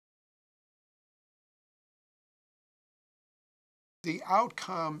The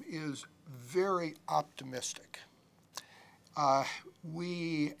outcome is very optimistic.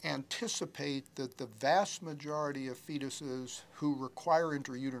 We anticipate that the vast majority of fetuses who require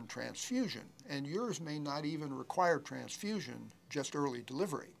intrauterine transfusion, and yours may not even require transfusion, just early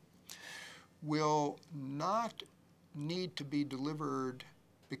delivery, will not need to be delivered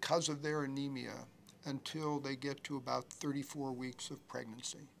because of their anemia until they get to about 34 weeks of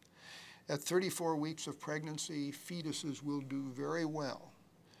pregnancy. At 34 weeks of pregnancy, fetuses will do very well.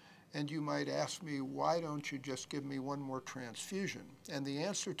 And you might ask me, why don't you just give me one more transfusion? And the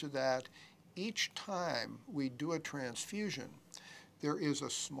answer to that, each time we do a transfusion, there is a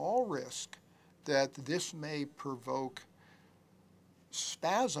small risk that this may provoke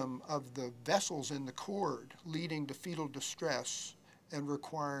spasm of the vessels in the cord, leading to fetal distress and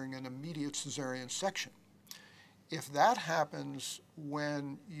requiring an immediate cesarean section. If that happens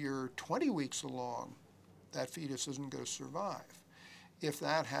when you're 20 weeks along, that fetus isn't going to survive. If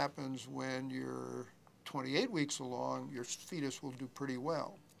that happens when you're 28 weeks along, your fetus will do pretty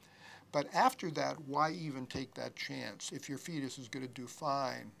well. But after that, why even take that chance if your fetus is going to do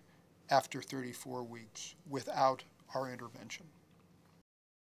fine after 34 weeks without our intervention?